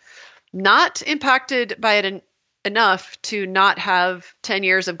not impacted by it enough to not have 10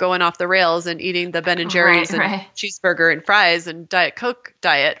 years of going off the rails and eating the Ben and Jerry's and cheeseburger and fries and Diet Coke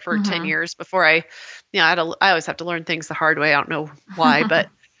diet for 10 years before I always have to learn things the hard way. I don't know why, but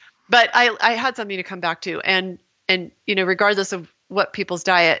I had something to come back to. And regardless of what people's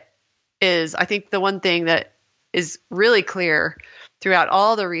diet is, I think the one thing that is really clear throughout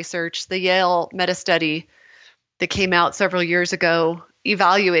all the research, the Yale meta-study that came out several years ago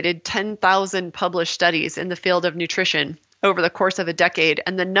evaluated 10,000 published studies in the field of nutrition over the course of a decade.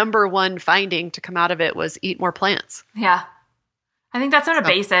 And the number one finding to come out of it was eat more plants. Yeah. I think that's on a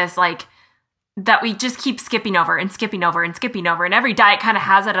basis like that we just keep skipping over and skipping over and skipping over. And every diet kind of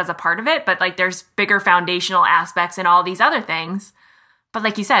has it as a part of it, but like there's bigger foundational aspects and all these other things. But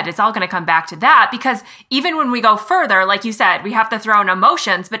like you said, it's all going to come back to that, because even when we go further, like you said, we have to throw in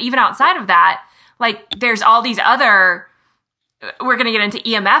emotions. But even outside of that, like there's all these other, we're going to get into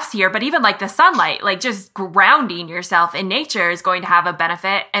EMFs here, but even like the sunlight, like just grounding yourself in nature is going to have a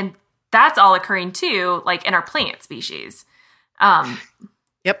benefit. And that's all occurring too, like in our plant species.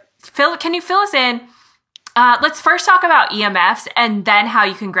 Yep. Phil, can you fill us in? Let's first talk about EMFs and then how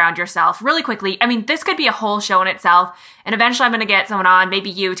you can ground yourself really quickly. I mean, this could be a whole show in itself. And eventually I'm going to get someone on, maybe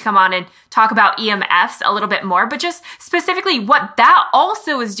you, to come on and talk about EMFs a little bit more, but just specifically what that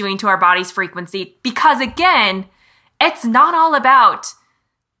also is doing to our body's frequency. Because again, it's not all about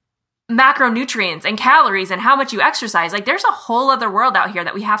macronutrients and calories and how much you exercise. Like there's a whole other world out here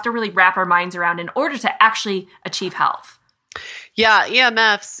that we have to really wrap our minds around in order to actually achieve health. Yeah,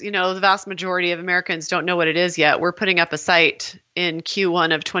 EMFs, the vast majority of Americans don't know what it is yet. We're putting up a site in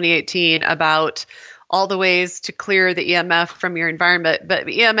Q1 of 2018 about all the ways to clear the EMF from your environment. But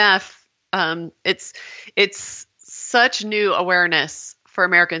EMF, it's such new awareness for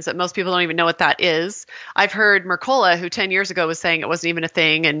Americans that most people don't even know what that is. I've heard Mercola, who 10 years ago was saying it wasn't even a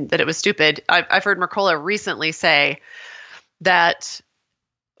thing and that it was stupid. I've heard Mercola recently say that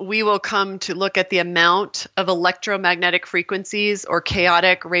we will come to look at the amount of electromagnetic frequencies or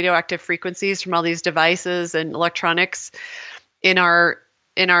chaotic radioactive frequencies from all these devices and electronics in our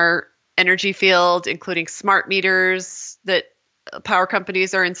energy field, including smart meters that power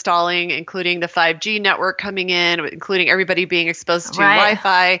companies are installing, including the 5G network coming in, including everybody being exposed to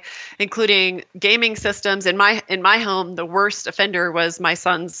Wi-Fi, including gaming systems. In my home, the worst offender was my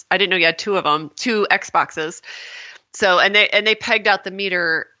son's. I didn't know he had two of them, 2 Xboxes. So, and they pegged out the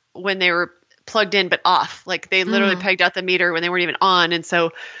meter when they were plugged in, but off. Like they literally pegged out the meter when they weren't even on. And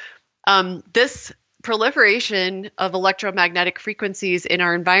so, this proliferation of electromagnetic frequencies in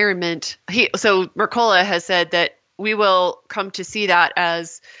our environment, so Mercola has said that we will come to see that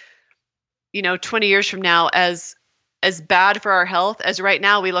as, 20 years from now as bad for our health as right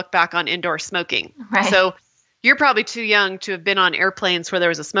now we look back on indoor smoking. Right. So you're probably too young to have been on airplanes where there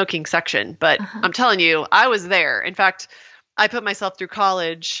was a smoking section, but I'm telling you, I was there. In fact, I put myself through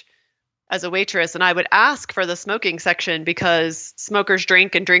college as a waitress and I would ask for the smoking section because smokers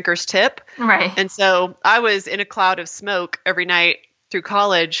drink and drinkers tip. Right. And so I was in a cloud of smoke every night through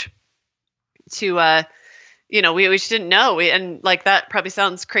college to, we just didn't know. And like that probably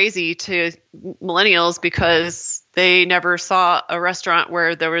sounds crazy to millennials because they never saw a restaurant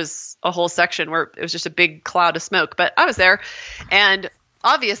where there was a whole section where it was just a big cloud of smoke. But I was there. And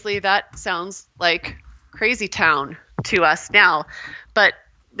obviously that sounds like crazy town to us now. But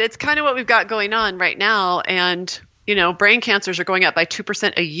it's kind of what we've got going on right now. And, brain cancers are going up by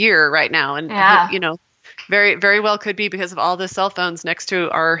 2% a year right now. And, very, very well could be because of all the cell phones next to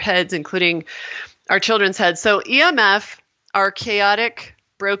our heads, including our children's heads. So EMF are chaotic,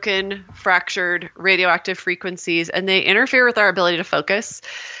 broken, fractured radioactive frequencies, and they interfere with our ability to focus.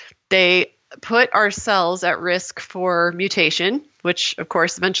 They put our cells at risk for mutation, which of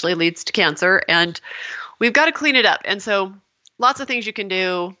course eventually leads to cancer. And we've got to clean it up. And so lots of things you can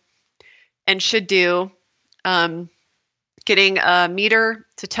do and should do. Getting a meter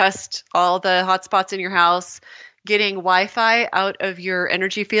to test all the hotspots in your house, getting Wi-Fi out of your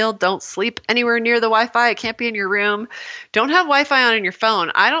energy field. Don't sleep anywhere near the Wi-Fi. It can't be in your room. Don't have Wi-Fi on in your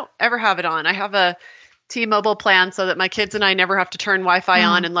phone. I don't ever have it on. I have a T-Mobile plan so that my kids and I never have to turn Wi-Fi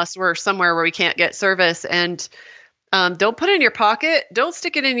on unless we're somewhere where we can't get service. And don't put it in your pocket. Don't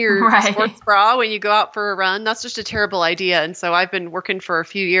stick it in your sports bra when you go out for a run. That's just a terrible idea. And so I've been working for a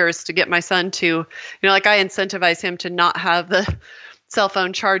few years to get my son to, I incentivize him to not have the cell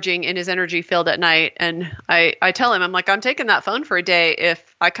phone charging in his energy field at night. And I tell him, I'm like, I'm taking that phone for a day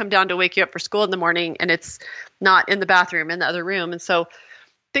if I come down to wake you up for school in the morning and it's not in the bathroom in the other room. And so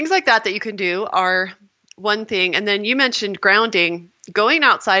things like that you can do are one thing. And then you mentioned grounding, going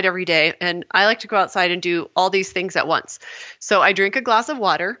outside every day. And I like to go outside and do all these things at once. So I drink a glass of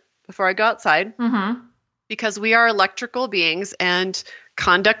water before I go outside because we are electrical beings and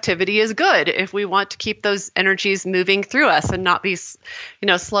conductivity is good if we want to keep those energies moving through us and not be,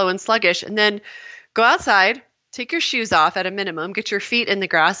 slow and sluggish. And then go outside, take your shoes off at a minimum, get your feet in the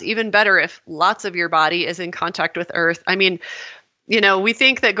grass, even better if lots of your body is in contact with earth. I mean, we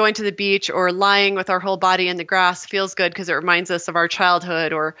think that going to the beach or lying with our whole body in the grass feels good because it reminds us of our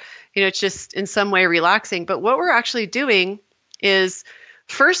childhood or, it's just in some way relaxing. But what we're actually doing is,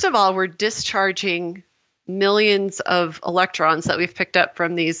 first of all, we're discharging millions of electrons that we've picked up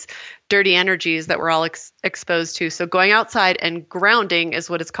from these dirty energies that we're all exposed to. So going outside and grounding is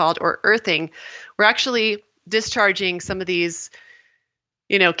what it's called, or earthing. We're actually discharging some of these,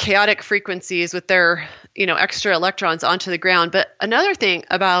 chaotic frequencies with their, extra electrons onto the ground. But another thing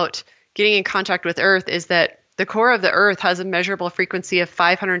about getting in contact with Earth is that the core of the Earth has a measurable frequency of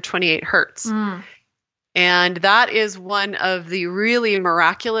 528 hertz. And that is one of the really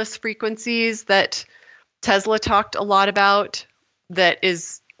miraculous frequencies that Tesla talked a lot about, that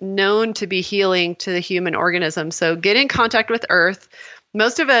is known to be healing to the human organism. So get in contact with Earth.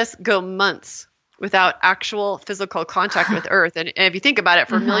 Most of us go months without actual physical contact with Earth. And if you think about it,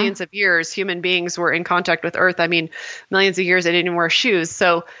 for millions of years, human beings were in contact with Earth. I mean, millions of years, they didn't even wear shoes.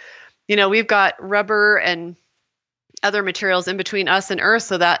 So, we've got rubber and other materials in between us and Earth,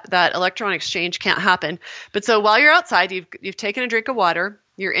 so that electron exchange can't happen. But so while you're outside, you've taken a drink of water,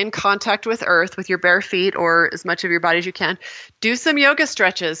 you're in contact with Earth with your bare feet or as much of your body as you can. Do some yoga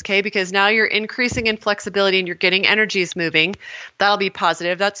stretches, okay? Because now you're increasing in flexibility and you're getting energies moving. That'll be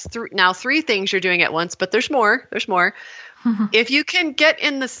positive. That's now 3 things you're doing at once, but there's more. If you can get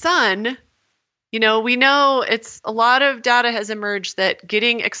in the sun, we know a lot of data has emerged that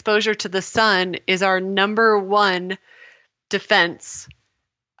getting exposure to the sun is our number one defense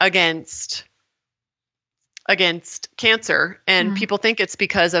against cancer. And people think it's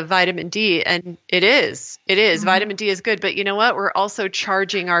because of vitamin D, and it is. Vitamin D is good, but you know what? We're also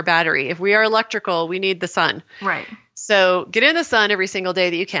charging our battery. If we are electrical, we need the sun. Right. So get in the sun every single day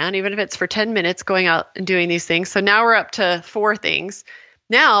that you can, even if it's for 10 minutes, going out and doing these things. So now we're up to 4 things.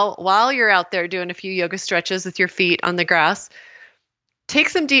 Now, while you're out there doing a few yoga stretches with your feet on the grass, take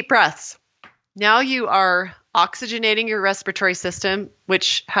some deep breaths. Now you are oxygenating your respiratory system,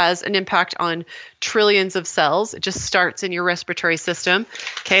 which has an impact on trillions of cells. It just starts in your respiratory system.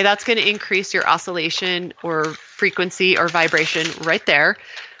 Okay, that's going to increase your oscillation or frequency or vibration right there.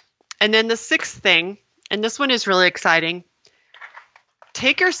 And then the 6th thing, and this one is really exciting,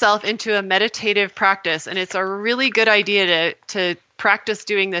 take yourself into a meditative practice. And it's a really good idea to practice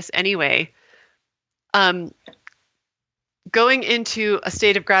doing this anyway. Going into a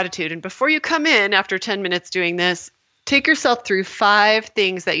state of gratitude. And before you come in after 10 minutes doing this, take yourself through 5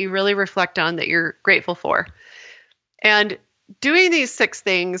 things that you really reflect on that you're grateful for. And doing these 6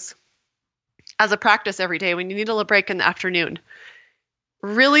 things as a practice every day when you need a little break in the afternoon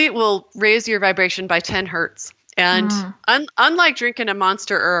really will raise your vibration by 10 hertz. And unlike drinking a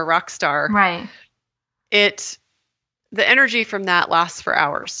Monster or a Rockstar, right, the energy from that lasts for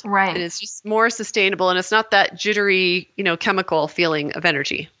hours. Right. And it's just more sustainable, and it's not that jittery, chemical feeling of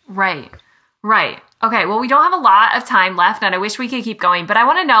energy. Right. Okay. Well, we don't have a lot of time left, and I wish we could keep going, but I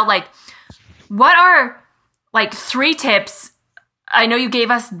want to know, what are 3 tips? I know you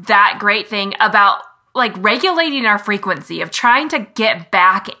gave us that great thing about regulating our frequency, of trying to get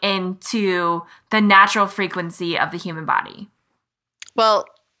back into the natural frequency of the human body. Well,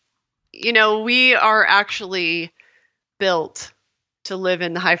 we are actually built to live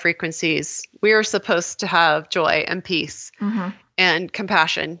in the high frequencies. We are supposed to have joy and peace and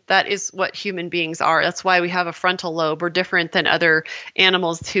compassion. That is what human beings are. That's why we have a frontal lobe. We're different than other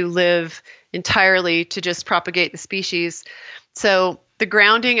animals who live entirely to just propagate the species. So the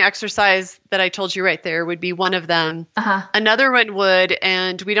grounding exercise that I told you right there would be one of them. Another one would,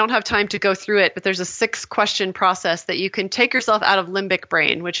 and we don't have time to go through it, but there's a 6-question process that you can take yourself out of limbic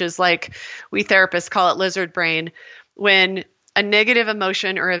brain, which is we therapists call it lizard brain. When a negative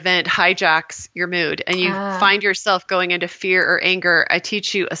emotion or event hijacks your mood and you find yourself going into fear or anger, I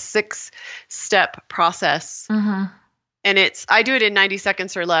teach you a 6-step process. And I do it in 90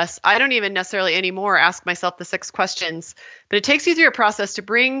 seconds or less. I don't even necessarily anymore ask myself the 6 questions, but it takes you through a process to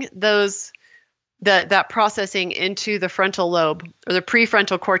bring that processing into the frontal lobe or the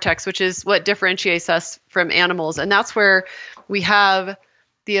prefrontal cortex, which is what differentiates us from animals. And that's where we have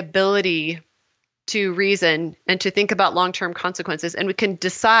the ability to reason and to think about long-term consequences. And we can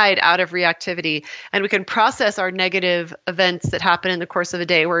decide out of reactivity, and we can process our negative events that happen in the course of a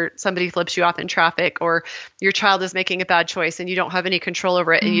day, where somebody flips you off in traffic, or your child is making a bad choice and you don't have any control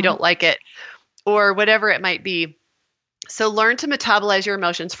over it and you don't like it, or whatever it might be. So learn to metabolize your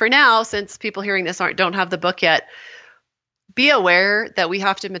emotions. For now, since people hearing this don't have the book yet, be aware that we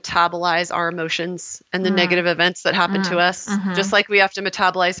have to metabolize our emotions and the negative events that happen to us, just like we have to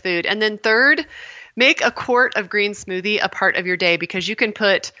metabolize food. And then 3rd, make a quart of green smoothie a part of your day, because you can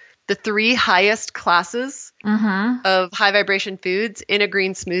put the 3 highest classes of high vibration foods in a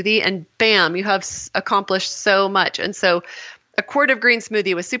green smoothie, and bam, you have accomplished so much. And so a quart of green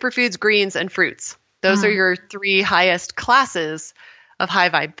smoothie with superfoods, greens, and fruits. Those are your 3 highest classes of high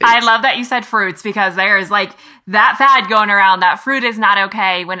vibe foods. I love that you said fruits, because there is that fad going around that fruit is not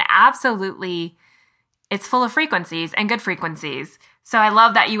okay, when absolutely it's full of frequencies and good frequencies. So I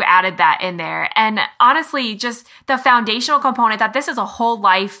love that you added that in there. And honestly, just the foundational component that this is a whole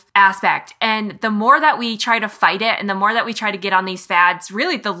life aspect. And the more that we try to fight it and the more that we try to get on these fads,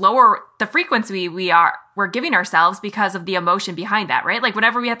 really the lower the frequency we're giving ourselves because of the emotion behind that, right? Like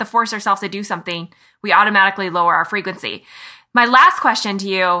whenever we have to force ourselves to do something, we automatically lower our frequency. My last question to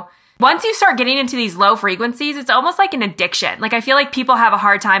you, once you start getting into these low frequencies, it's almost like an addiction. Like I feel like people have a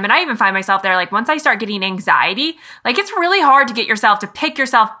hard time, and I even find myself there, like once I start getting anxiety, like it's really hard to get yourself to pick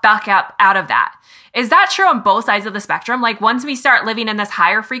yourself back up out of that. Is that true on both sides of the spectrum? Like once we start living in this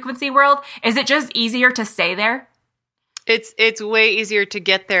higher frequency world, is it just easier to stay there? It's way easier to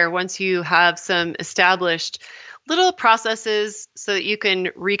get there once you have some established little processes so that you can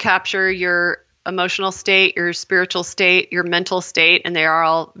recapture your emotional state, your spiritual state, your mental state, and they are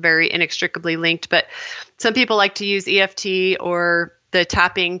all very inextricably linked. But some people like to use EFT or the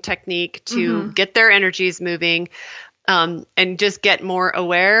tapping technique to get their energies moving, and just get more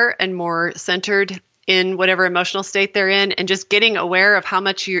aware and more centered in whatever emotional state they're in, and just getting aware of how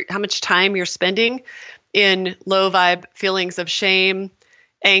much time you're spending in low vibe feelings of shame,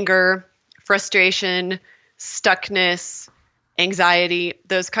 anger, frustration, stuckness, anxiety,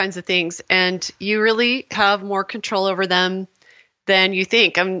 those kinds of things. And you really have more control over them than you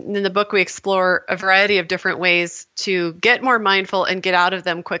think. In the book, we explore a variety of different ways to get more mindful and get out of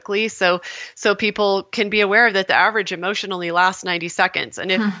them quickly. So people can be aware that the average emotion only lasts 90 seconds.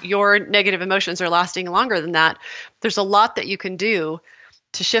 And if your negative emotions are lasting longer than that, there's a lot that you can do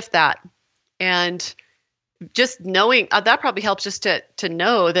to shift that. And just knowing that probably helps just to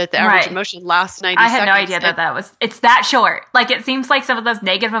know that the average emotion lasts 90 seconds. I had no idea that it's that short. Like it seems like some of those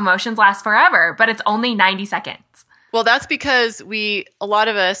negative emotions last forever, but it's only 90 seconds. Well, that's because most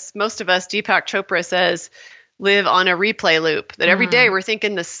of us, Deepak Chopra says, live on a replay loop, that every day we're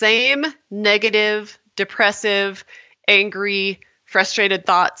thinking the same negative, depressive, angry, frustrated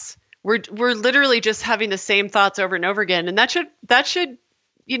thoughts. We're literally just having the same thoughts over and over again. And that should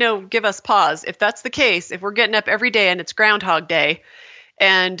give us pause. If that's the case, if we're getting up every day and it's Groundhog Day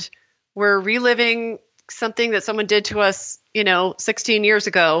and we're reliving something that someone did to us, 16 years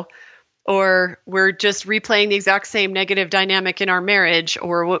ago, or we're just replaying the exact same negative dynamic in our marriage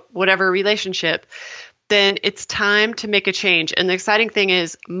or whatever relationship, then it's time to make a change. And the exciting thing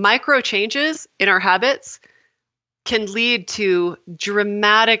is micro changes in our habits can lead to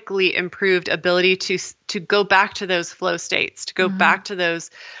dramatically improved ability to go back to those flow states, to go back to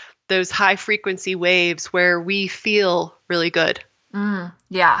those high frequency waves where we feel really good.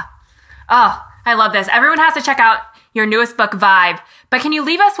 Yeah. Oh, I love this. Everyone has to check out your newest book, Vibe. But can you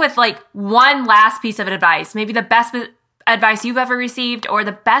leave us with like one last piece of advice? Maybe the best advice you've ever received or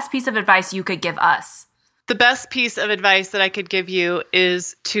the best piece of advice you could give us? The best piece of advice that I could give you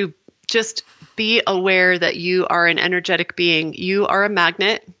is to just be aware that you are an energetic being. You are a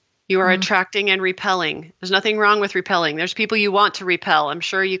magnet. You are attracting and repelling. There's nothing wrong with repelling. There's people you want to repel. I'm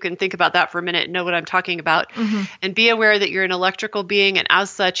sure you can think about that for a minute and know what I'm talking about. And be aware that you're an electrical being. And as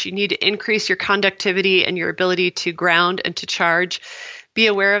such, you need to increase your conductivity and your ability to ground and to charge. Be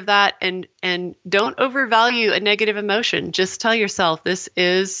aware of that and don't overvalue a negative emotion. Just tell yourself this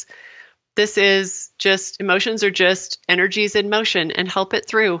is just, emotions are just energies in motion, and help it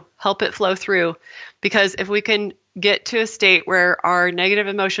flow through. Because if we can get to a state where our negative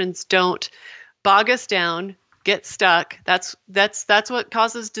emotions don't bog us down, get stuck, that's what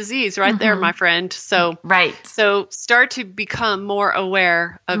causes disease right there, my friend. So start to become more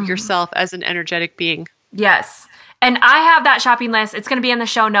aware of yourself as an energetic being. Yes. And I have that shopping list. It's going to be in the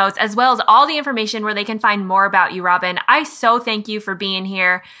show notes, as well as all the information where they can find more about you, Robyn. I so thank you for being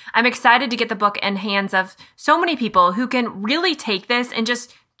here. I'm excited to get the book in hands of so many people who can really take this and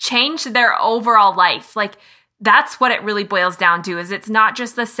just change their overall life. Like that's what it really boils down to, is it's not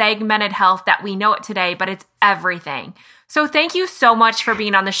just the segmented health that we know it today, but it's everything. So thank you so much for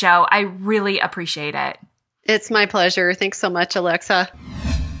being on the show. I really appreciate it. It's my pleasure. Thanks so much, Alexa.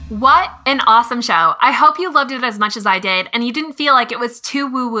 What an awesome show. I hope you loved it as much as I did and you didn't feel like it was too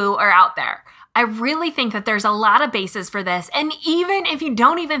woo-woo or out there. I really think that there's a lot of basis for this. And even if you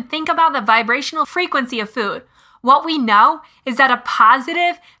don't even think about the vibrational frequency of food, what we know is that a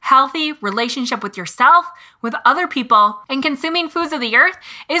positive, healthy relationship with yourself, with other people, and consuming foods of the earth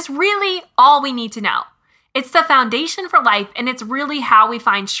is really all we need to know. It's the foundation for life, and it's really how we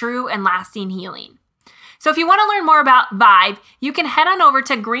find true and lasting healing. So if you want to learn more about Vibe, you can head on over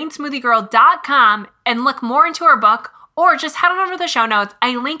to greensmoothiegirl.com and look more into her book, or just head on over to the show notes.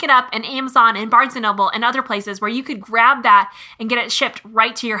 I link it up in Amazon and Barnes & Noble and other places where you could grab that and get it shipped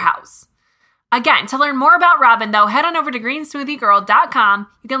right to your house. Again, to learn more about Robyn, though, head on over to greensmoothiegirl.com.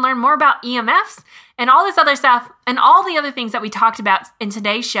 You can learn more about EMFs and all this other stuff and all the other things that we talked about in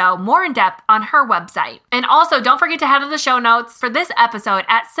today's show more in depth on her website. And also don't forget to head to the show notes for this episode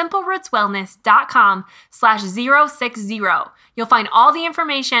at simplerootswellness.com/060. You'll find all the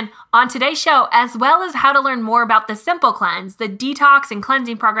information on today's show as well as how to learn more about the Simple Cleanse, the detox and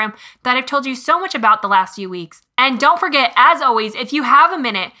cleansing program that I've told you so much about the last few weeks. And don't forget, as always, if you have a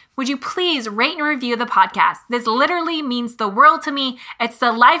minute, would you please rate and review the podcast? This literally means the world to me. It's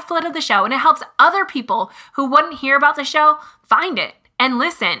the lifeblood of the show, and it helps other people who wouldn't hear about the show find it and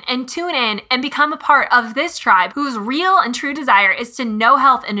listen and tune in and become a part of this tribe whose real and true desire is to know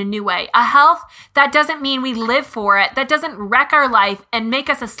health in a new way. A health that doesn't mean we live for it, that doesn't wreck our life and make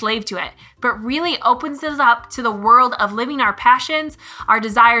us a slave to it, but really opens us up to the world of living our passions, our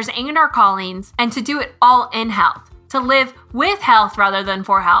desires, and our callings, and to do it all in health. To live with health rather than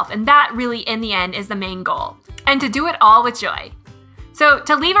for health. And that really, in the end, is the main goal. And to do it all with joy. So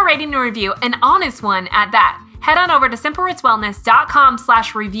to leave a rating and review, an honest one at that, head on over to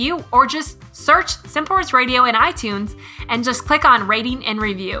simplerootswellness.com/review or just search Simple Roots Radio in iTunes and just click on rating and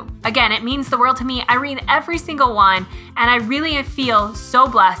review. Again, it means the world to me. I read every single one, and I really feel so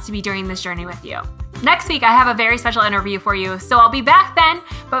blessed to be doing this journey with you. Next week, I have a very special interview for you, so I'll be back then.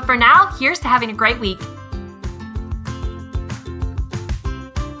 But for now, here's to having a great week.